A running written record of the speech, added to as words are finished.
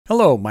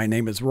Hello, my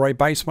name is Roy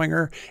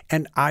Beiswinger,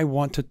 and I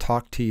want to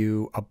talk to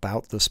you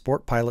about the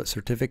Sport Pilot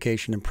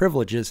Certification and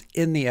Privileges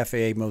in the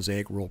FAA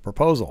MOSAIC rule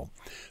proposal.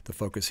 The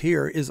focus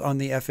here is on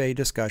the FAA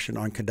discussion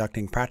on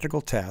conducting practical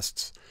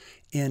tests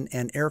in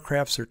an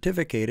aircraft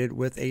certificated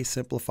with a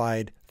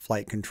Simplified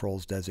Flight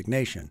Controls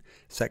Designation,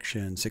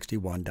 Section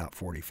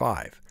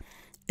 61.45.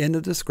 In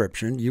the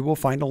description, you will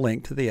find a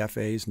link to the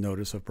FAA's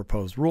Notice of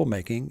Proposed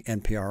Rulemaking,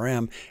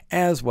 NPRM,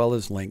 as well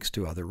as links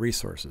to other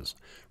resources.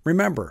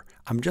 Remember,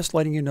 I'm just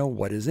letting you know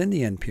what is in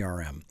the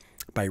NPRM.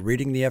 By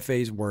reading the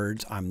FAA's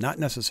words, I'm not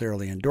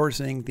necessarily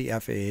endorsing the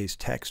FAA's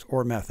text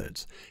or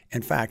methods.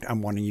 In fact,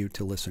 I'm wanting you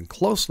to listen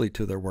closely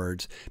to their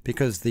words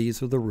because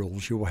these are the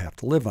rules you will have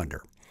to live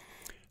under.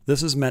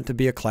 This is meant to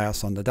be a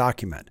class on the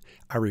document.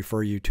 I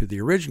refer you to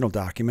the original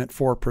document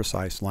for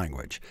precise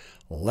language.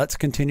 Let's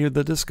continue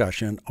the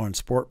discussion on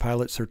Sport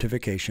Pilot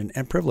Certification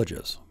and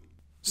Privileges.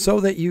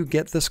 So that you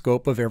get the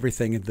scope of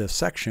everything in this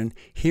section,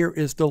 here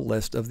is the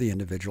list of the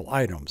individual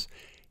items.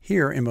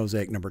 Here in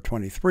MOSAIC number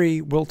 23,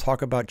 we'll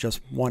talk about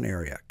just one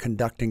area,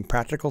 conducting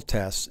practical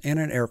tests in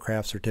an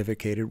aircraft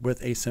certificated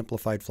with a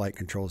Simplified Flight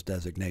Controls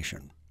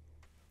Designation.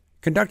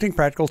 Conducting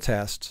practical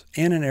tests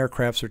in an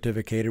aircraft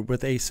certificated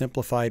with a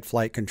Simplified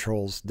Flight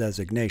Controls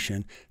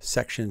Designation,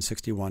 Section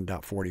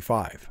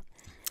 61.45.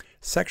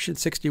 Section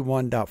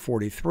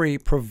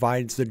 61.43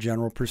 provides the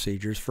general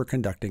procedures for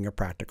conducting a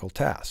practical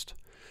test.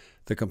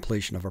 The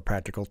completion of a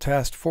practical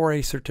test for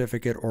a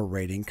certificate or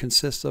rating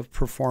consists of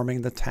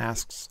performing the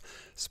tasks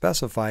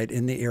specified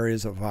in the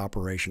areas of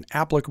operation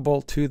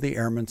applicable to the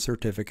airman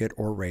certificate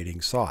or rating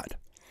sought.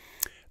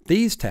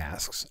 These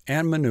tasks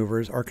and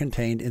maneuvers are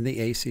contained in the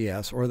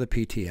ACS or the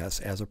PTS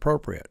as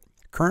appropriate.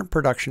 Current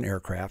production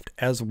aircraft,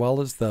 as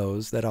well as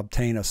those that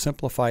obtain a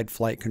Simplified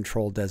Flight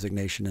Control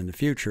Designation in the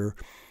future,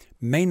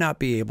 may not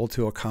be able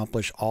to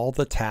accomplish all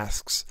the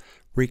tasks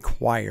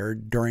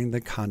required during the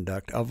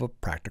conduct of a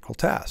practical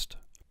test.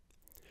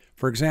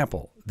 For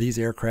example, these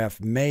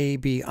aircraft may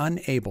be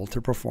unable to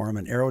perform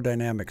an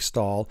aerodynamic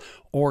stall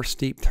or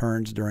steep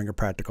turns during a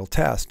practical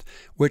test,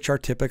 which are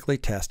typically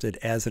tested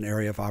as an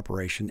area of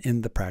operation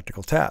in the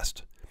practical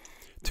test.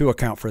 To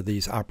account for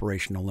these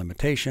operational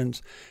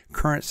limitations,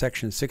 current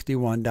Section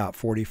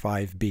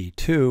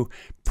 61.45b2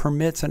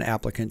 permits an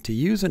applicant to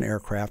use an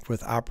aircraft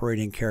with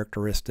operating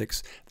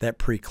characteristics that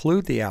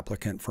preclude the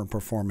applicant from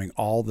performing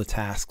all the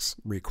tasks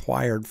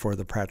required for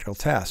the practical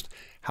test.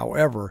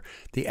 However,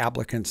 the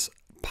applicant's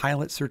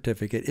pilot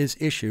certificate is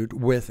issued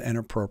with an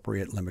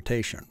appropriate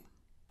limitation.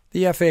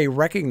 The FAA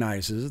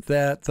recognizes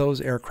that those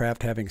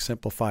aircraft having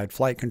simplified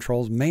flight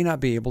controls may not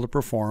be able to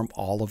perform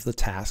all of the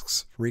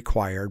tasks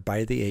required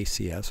by the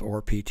ACS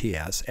or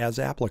PTS as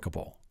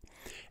applicable.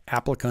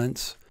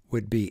 Applicants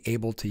would be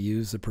able to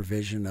use the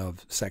provision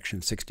of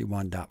Section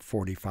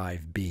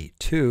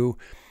 61.45b2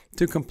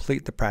 to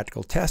complete the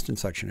practical test in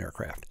such an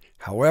aircraft.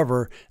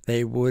 However,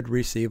 they would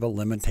receive a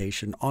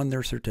limitation on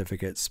their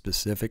certificate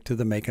specific to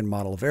the make and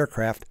model of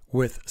aircraft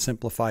with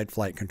simplified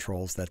flight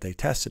controls that they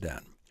tested in.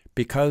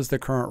 Because the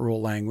current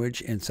rule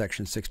language in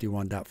Section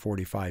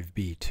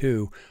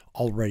 61.45b2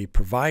 already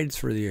provides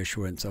for the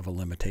issuance of a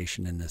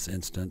limitation in this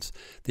instance,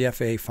 the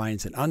FAA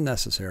finds it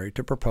unnecessary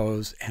to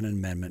propose an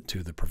amendment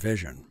to the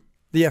provision.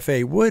 The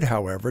FAA would,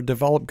 however,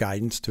 develop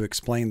guidance to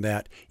explain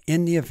that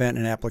in the event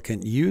an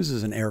applicant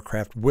uses an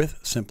aircraft with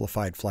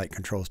Simplified Flight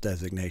Controls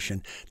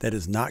Designation that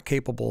is not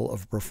capable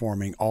of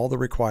performing all the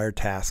required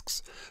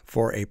tasks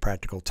for a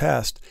practical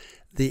test,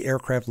 the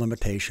aircraft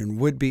limitation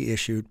would be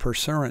issued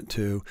pursuant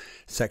to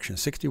Section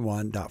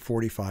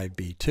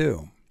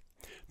 61.45b2.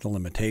 The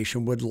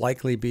limitation would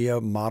likely be a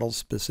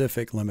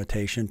model-specific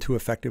limitation to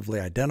effectively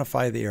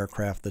identify the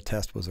aircraft the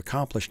test was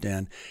accomplished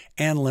in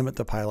and limit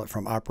the pilot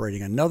from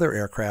operating another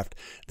aircraft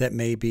that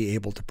may be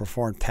able to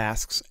perform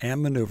tasks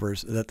and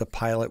maneuvers that the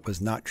pilot was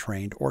not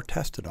trained or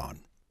tested on.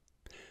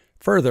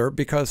 Further,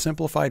 because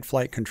simplified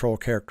flight control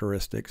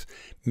characteristics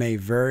may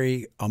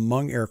vary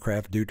among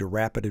aircraft due to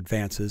rapid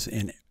advances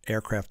in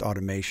aircraft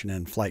automation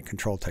and flight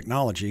control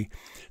technology,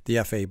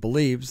 the FAA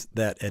believes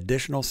that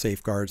additional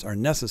safeguards are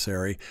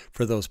necessary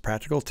for those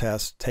practical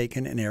tests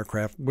taken in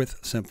aircraft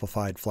with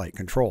simplified flight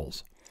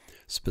controls.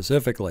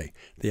 Specifically,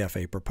 the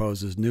FAA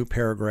proposes new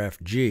paragraph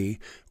G,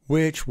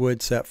 which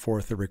would set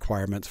forth the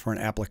requirements for an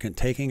applicant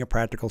taking a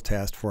practical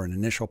test for an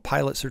initial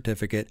pilot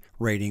certificate,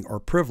 rating,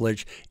 or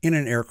privilege in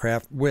an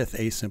aircraft with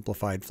a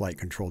Simplified Flight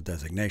Control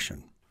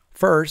Designation.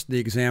 First, the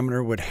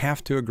examiner would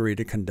have to agree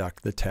to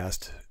conduct the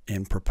test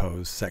in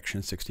proposed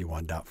Section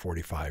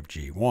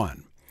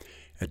 61.45g1.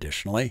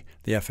 Additionally,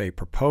 the FAA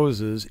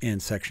proposes in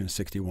Section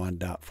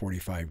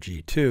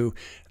 61.45g2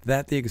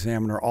 that the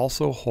examiner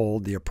also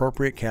hold the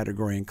appropriate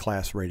category and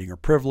class rating or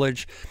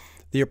privilege,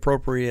 the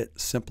appropriate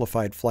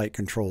simplified flight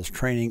controls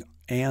training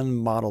and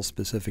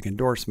model-specific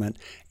endorsement,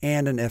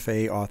 and an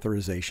FAA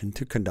authorization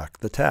to conduct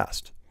the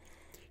test.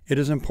 It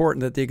is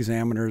important that the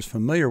examiner is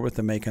familiar with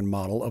the make and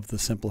model of the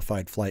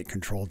Simplified Flight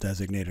Control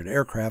designated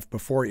aircraft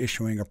before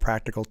issuing a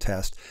practical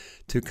test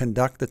to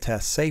conduct the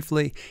test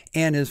safely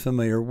and is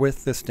familiar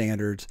with the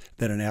standards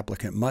that an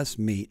applicant must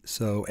meet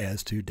so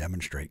as to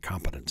demonstrate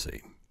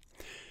competency.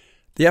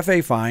 The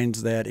FAA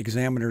finds that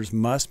examiners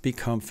must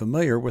become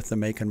familiar with the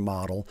make and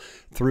model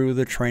through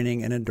the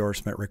training and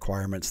endorsement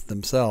requirements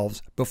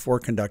themselves before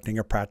conducting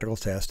a practical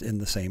test in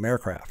the same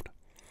aircraft.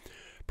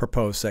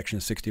 Proposed Section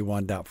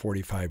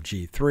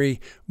 61.45G3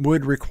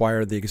 would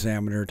require the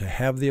examiner to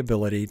have the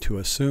ability to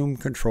assume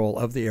control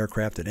of the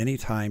aircraft at any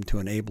time to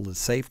enable the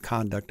safe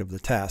conduct of the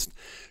test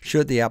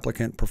should the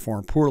applicant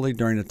perform poorly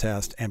during the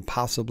test and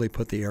possibly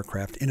put the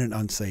aircraft in an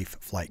unsafe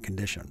flight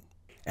condition.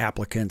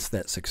 Applicants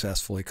that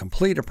successfully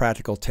complete a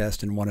practical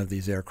test in one of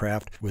these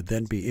aircraft would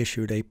then be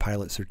issued a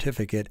pilot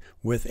certificate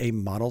with a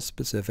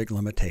model-specific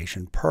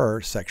limitation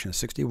per Section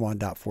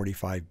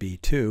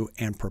 61.45B2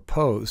 and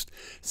proposed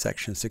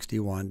Section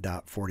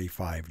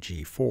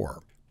 61.45G4.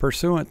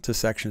 Pursuant to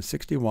Section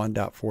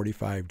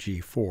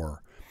 61.45G4,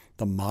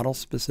 the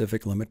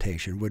model-specific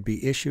limitation would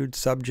be issued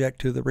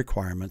subject to the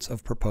requirements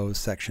of proposed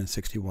Section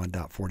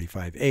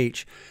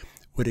 61.45H,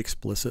 would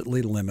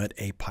explicitly limit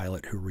a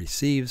pilot who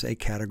receives a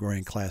category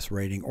and class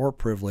rating or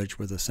privilege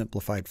with a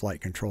simplified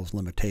flight controls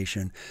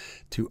limitation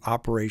to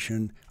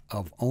operation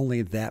of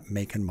only that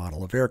make and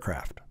model of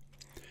aircraft.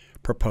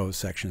 Proposed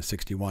Section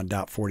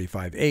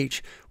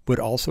 61.45H would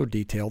also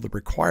detail the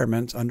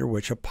requirements under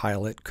which a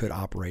pilot could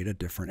operate a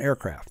different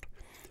aircraft.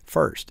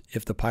 First,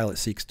 if the pilot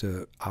seeks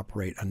to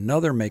operate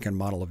another make and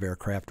model of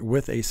aircraft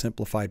with a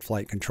simplified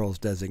flight controls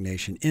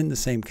designation in the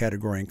same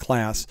category and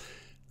class,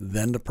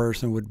 then the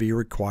person would be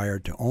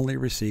required to only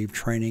receive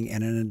training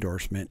and an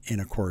endorsement in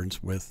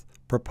accordance with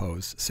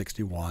proposed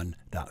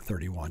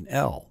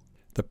 61.31L.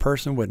 The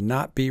person would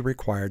not be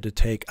required to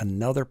take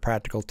another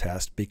practical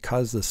test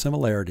because the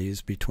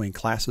similarities between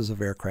classes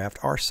of aircraft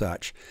are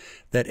such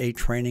that a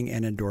training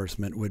and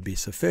endorsement would be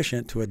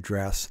sufficient to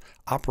address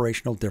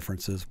operational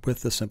differences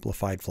with the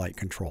simplified flight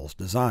controls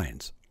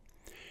designs.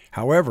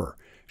 However,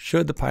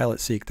 should the pilot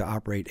seek to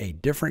operate a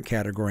different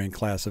category and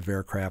class of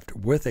aircraft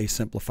with a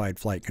simplified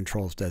flight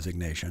controls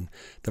designation,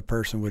 the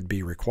person would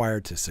be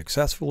required to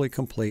successfully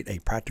complete a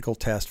practical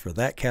test for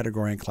that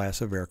category and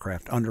class of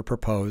aircraft under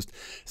proposed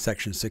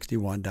Section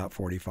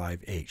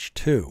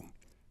 61.45H2.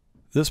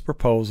 This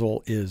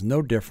proposal is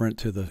no different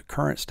to the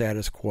current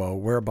status quo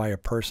whereby a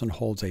person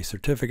holds a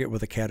certificate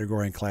with a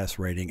category and class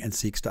rating and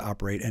seeks to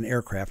operate an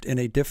aircraft in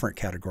a different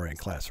category and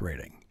class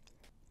rating.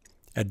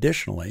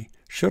 Additionally,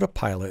 should a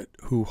pilot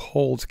who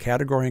holds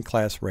category and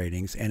class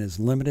ratings and is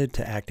limited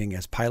to acting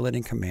as pilot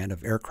in command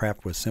of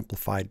aircraft with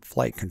simplified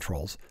flight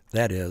controls,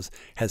 that is,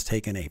 has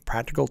taken a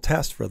practical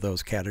test for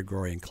those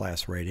category and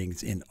class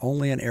ratings in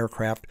only an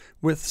aircraft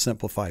with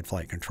simplified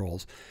flight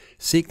controls,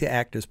 seek to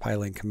act as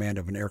pilot in command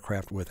of an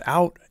aircraft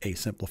without a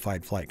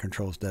simplified flight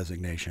controls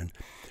designation,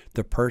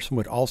 the person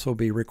would also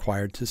be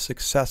required to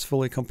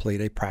successfully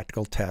complete a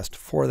practical test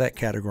for that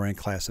category and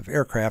class of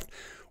aircraft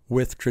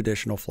with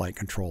traditional flight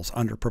controls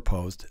under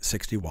proposed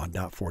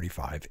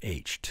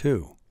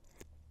 61.45H2.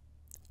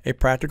 A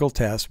practical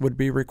test would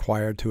be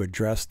required to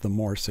address the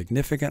more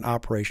significant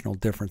operational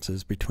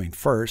differences between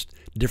first,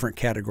 different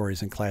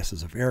categories and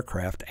classes of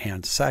aircraft,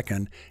 and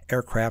second,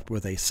 aircraft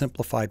with a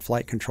simplified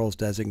flight controls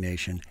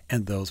designation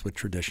and those with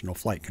traditional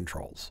flight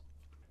controls.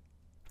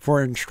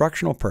 For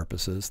instructional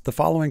purposes, the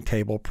following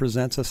table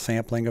presents a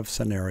sampling of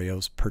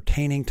scenarios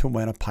pertaining to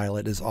when a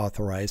pilot is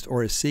authorized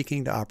or is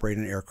seeking to operate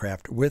an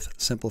aircraft with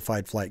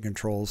simplified flight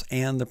controls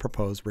and the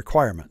proposed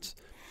requirements.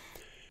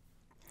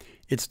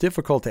 It's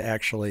difficult to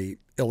actually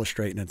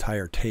illustrate an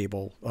entire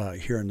table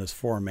here in this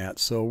format,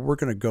 so we're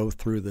going to go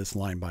through this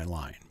line by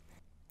line.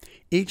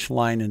 Each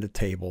line in the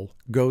table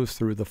goes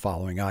through the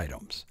following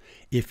items.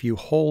 If you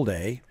hold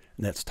A,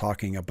 that's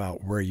talking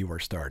about where you are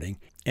starting,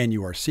 and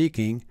you are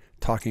seeking,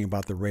 talking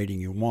about the rating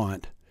you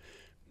want,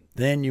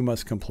 then you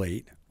must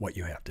complete what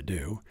you have to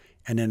do,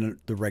 and then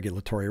the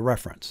regulatory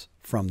reference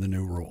from the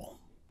new rule.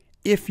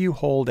 If you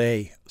hold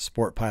a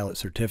sport pilot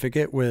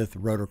certificate with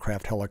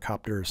rotorcraft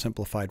helicopter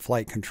simplified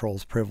flight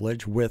controls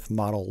privilege with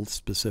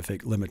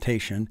model-specific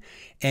limitation,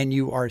 and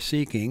you are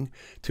seeking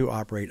to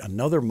operate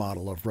another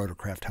model of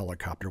rotorcraft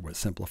helicopter with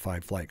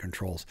simplified flight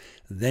controls,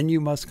 then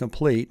you must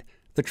complete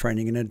the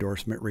training and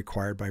endorsement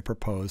required by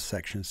proposed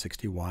Section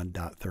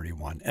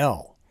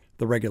 61.31L.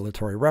 The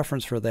regulatory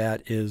reference for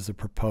that is the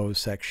proposed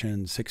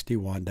Section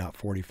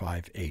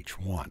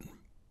 61.45H1.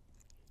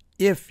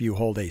 If you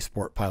hold a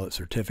sport pilot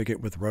certificate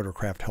with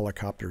rotorcraft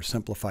helicopter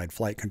simplified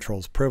flight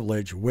controls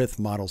privilege with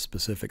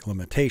model-specific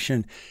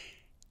limitation,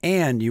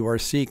 and you are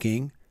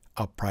seeking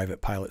a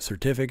private pilot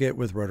certificate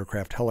with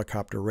rotorcraft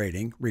helicopter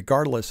rating,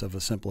 regardless of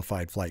a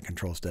simplified flight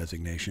controls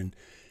designation,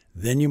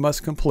 then you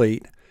must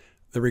complete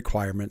the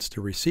requirements to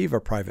receive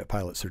a private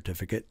pilot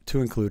certificate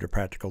to include a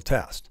practical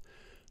test.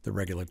 The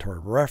regulatory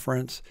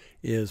reference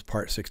is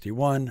Part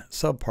 61,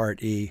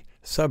 Subpart E,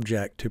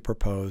 subject to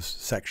proposed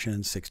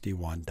Section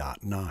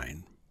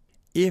 61.9.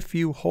 If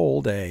you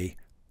hold a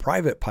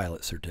private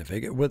pilot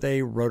certificate with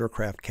a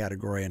rotorcraft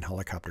category and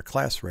helicopter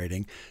class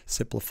rating,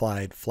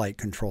 simplified flight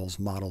controls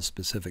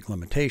model-specific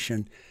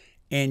limitation,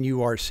 and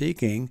you are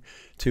seeking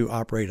to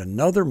operate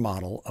another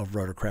model of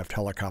rotorcraft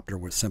helicopter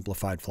with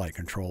simplified flight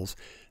controls,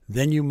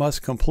 then you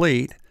must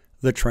complete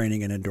the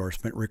training and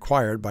endorsement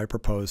required by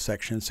proposed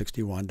Section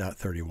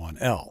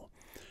 61.31L.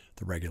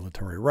 The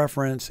regulatory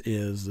reference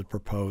is the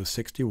proposed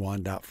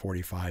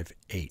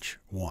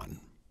 61.45H1.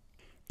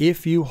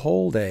 If you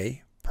hold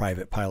a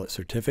private pilot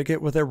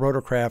certificate with a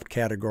rotorcraft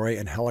category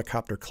and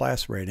helicopter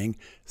class rating,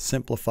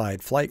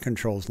 simplified flight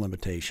controls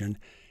limitation,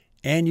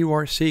 and you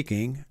are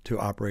seeking to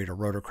operate a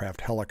rotorcraft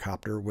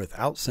helicopter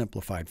without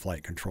simplified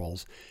flight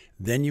controls,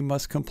 then you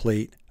must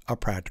complete a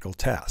practical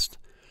test.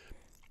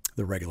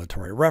 The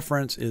regulatory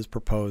reference is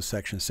proposed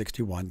Section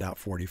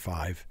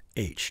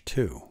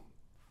 61.45H2.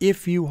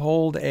 If you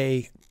hold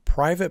a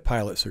private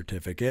pilot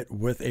certificate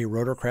with a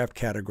rotorcraft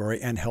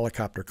category and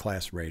helicopter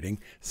class rating,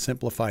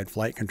 simplified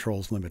flight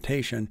controls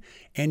limitation,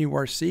 and you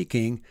are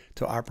seeking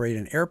to operate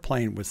an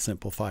airplane with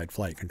simplified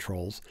flight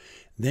controls,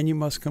 then you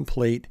must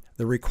complete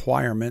the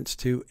requirements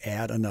to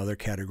add another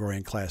category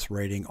and class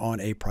rating on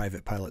a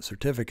private pilot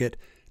certificate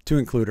to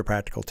include a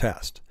practical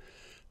test.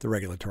 The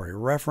regulatory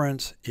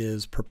reference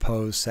is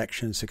proposed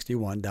Section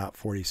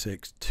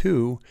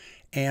 61.46.2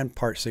 and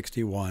Part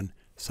 61,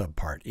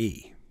 Subpart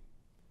E.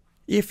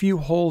 If you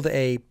hold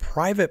a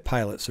private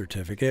pilot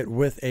certificate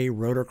with a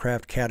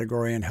rotorcraft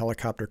category and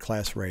helicopter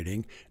class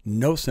rating,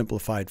 no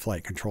simplified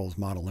flight controls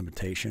model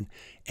limitation,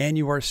 and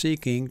you are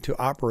seeking to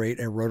operate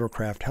a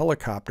rotorcraft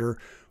helicopter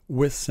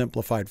with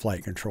simplified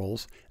flight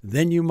controls,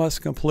 then you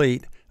must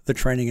complete the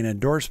training and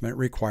endorsement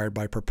required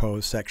by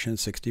proposed Section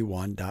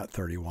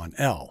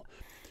 61.31L.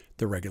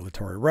 The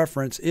regulatory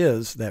reference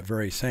is that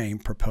very same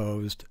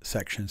proposed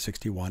Section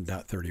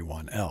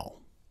 61.31L.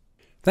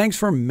 Thanks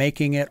for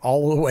making it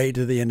all the way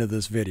to the end of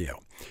this video.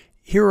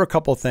 Here are a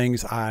couple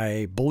things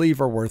I believe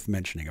are worth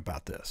mentioning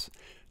about this.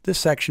 This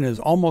section is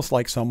almost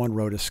like someone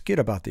wrote a skit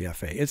about the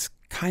FAA. It's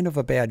kind of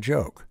a bad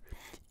joke.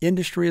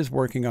 Industry is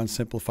working on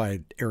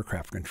simplified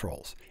aircraft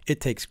controls. It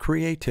takes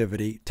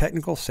creativity,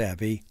 technical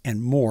savvy, and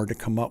more to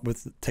come up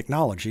with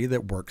technology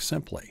that works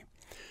simply.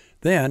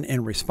 Then,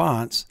 in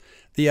response,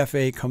 the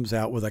FAA comes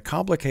out with a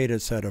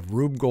complicated set of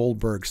Rube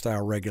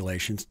Goldberg-style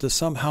regulations to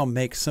somehow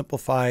make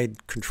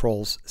simplified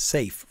controls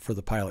safe for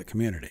the pilot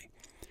community.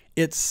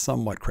 It's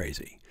somewhat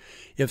crazy.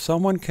 If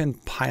someone can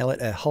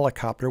pilot a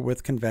helicopter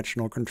with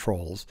conventional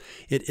controls,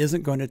 it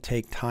isn't going to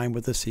take time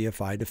with the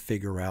CFI to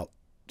figure out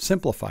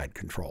simplified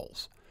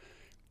controls.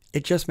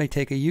 It just may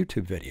take a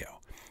YouTube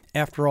video.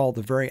 After all,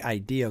 the very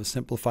idea of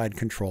simplified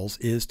controls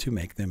is to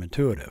make them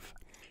intuitive.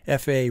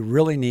 FAA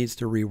really needs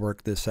to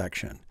rework this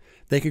section.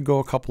 They could go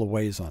a couple of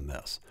ways on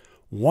this.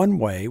 One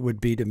way would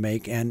be to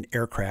make an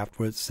aircraft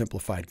with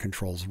simplified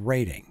controls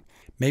rating.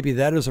 Maybe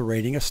that is a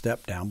rating a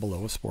step down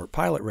below a sport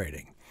pilot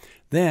rating.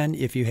 Then,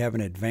 if you have an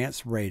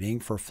advanced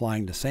rating for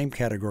flying the same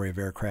category of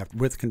aircraft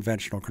with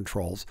conventional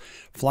controls,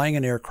 flying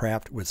an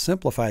aircraft with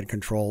simplified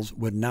controls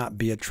would not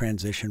be a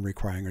transition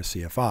requiring a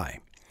CFI.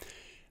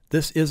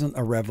 This isn't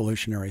a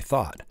revolutionary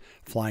thought.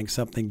 Flying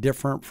something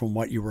different from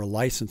what you were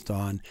licensed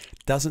on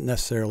doesn't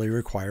necessarily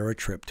require a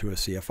trip to a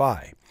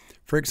CFI.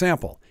 For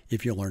example,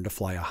 if you learn to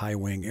fly a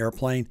high-wing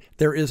airplane,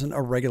 there isn't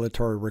a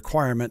regulatory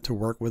requirement to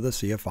work with a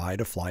CFI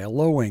to fly a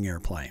low-wing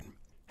airplane.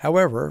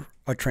 However,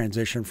 a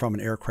transition from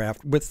an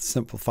aircraft with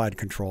simplified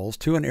controls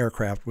to an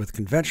aircraft with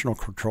conventional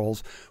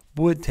controls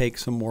would take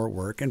some more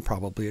work and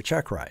probably a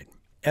check ride.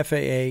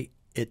 FAA,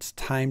 it's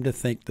time to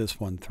think this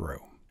one through.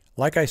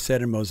 Like I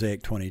said in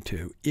MOSAIC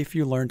 22, if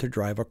you learn to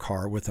drive a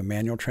car with a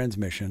manual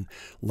transmission,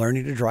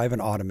 learning to drive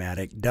an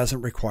automatic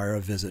doesn't require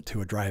a visit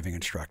to a driving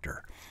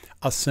instructor.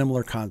 A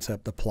similar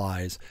concept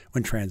applies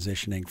when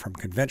transitioning from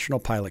conventional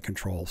pilot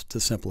controls to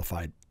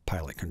simplified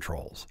pilot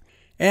controls.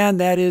 And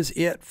that is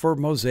it for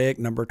MOSAIC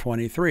number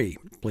 23.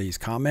 Please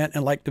comment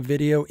and like the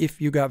video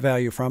if you got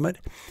value from it.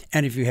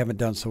 And if you haven't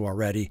done so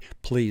already,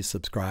 please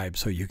subscribe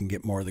so you can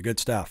get more of the good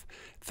stuff.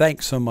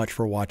 Thanks so much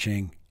for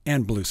watching,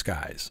 and blue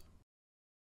skies.